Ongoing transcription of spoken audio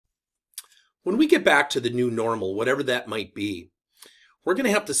When we get back to the new normal, whatever that might be, we're going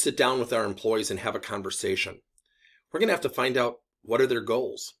to have to sit down with our employees and have a conversation. We're going to have to find out, what are their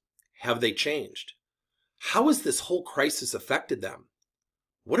goals? Have they changed? How has this whole crisis affected them?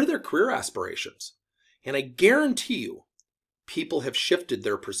 What are their career aspirations? And I guarantee you, people have shifted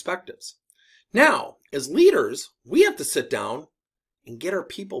their perspectives. Now, as leaders, we have to sit down and get our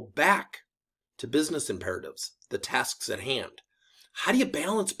people back to business imperatives, the tasks at hand. How do you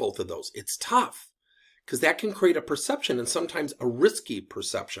balance both of those? It's tough because that can create a perception and sometimes a risky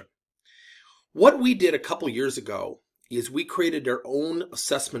perception. What we did a couple years ago is we created our own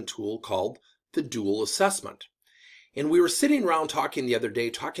assessment tool called the Dual Assessment. And we were sitting around talking the other day,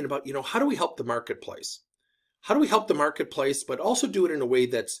 talking about, how do we help the marketplace? How do we help the marketplace, but also do it in a way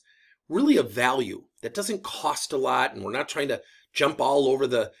that's really of value, that doesn't cost a lot, and we're not trying to jump all over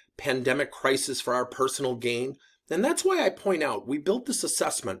the pandemic crisis for our personal gain. And that's why I point out, we built this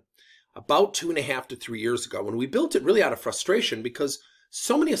assessment about 2.5 to 3 years ago. And we built it really out of frustration because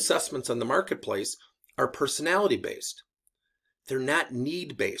so many assessments on the marketplace are personality-based. They're not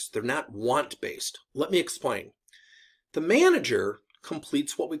need-based. They're not want-based. Let me explain. The manager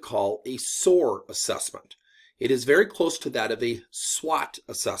completes what we call a SOAR assessment. It is very close to that of a SWOT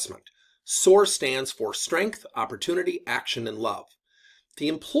assessment. SOAR stands for Strength, Opportunity, Action, and Love. The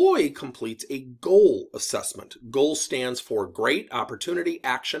employee completes a GOAL assessment. GOAL stands for Great, Opportunity,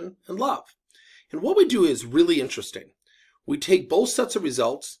 Action, and Love. And what we do is really interesting. We take both sets of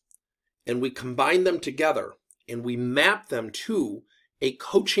results and we combine them together and we map them to a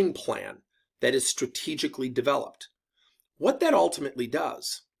coaching plan that is strategically developed. What that ultimately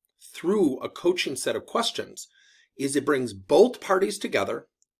does through a coaching set of questions is it brings both parties together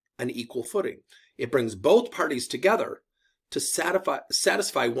on equal footing. It brings both parties together to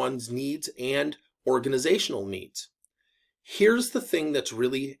satisfy one's needs and organizational needs. Here's the thing that's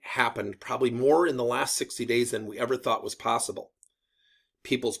really happened, probably more in the last 60 days than we ever thought was possible.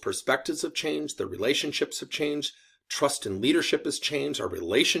 People's perspectives have changed, their relationships have changed, trust in leadership has changed, our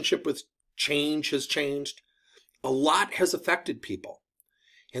relationship with change has changed. A lot has affected people.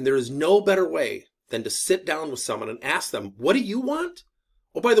 And there is no better way than to sit down with someone and ask them, what do you want?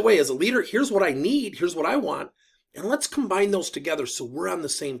 Oh, by the way, as a leader, here's what I need, here's what I want. And let's combine those together so we're on the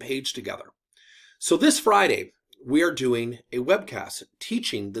same page together. So this Friday, we are doing a webcast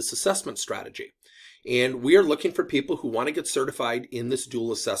teaching this assessment strategy. And we are looking for people who want to get certified in this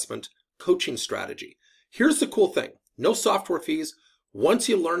dual assessment coaching strategy. Here's the cool thing. No software fees. Once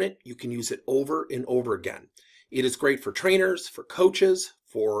you learn it, you can use it over and over again. It is great for trainers, for coaches,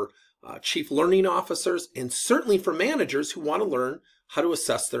 for chief learning officers, and certainly for managers who want to learn how to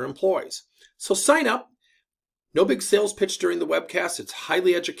assess their employees. So sign up. No big sales pitch during the webcast. It's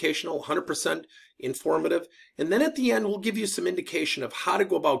highly educational, 100% informative. And then at the end, we'll give you some indication of how to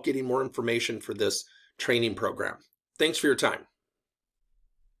go about getting more information for this training program. Thanks for your time.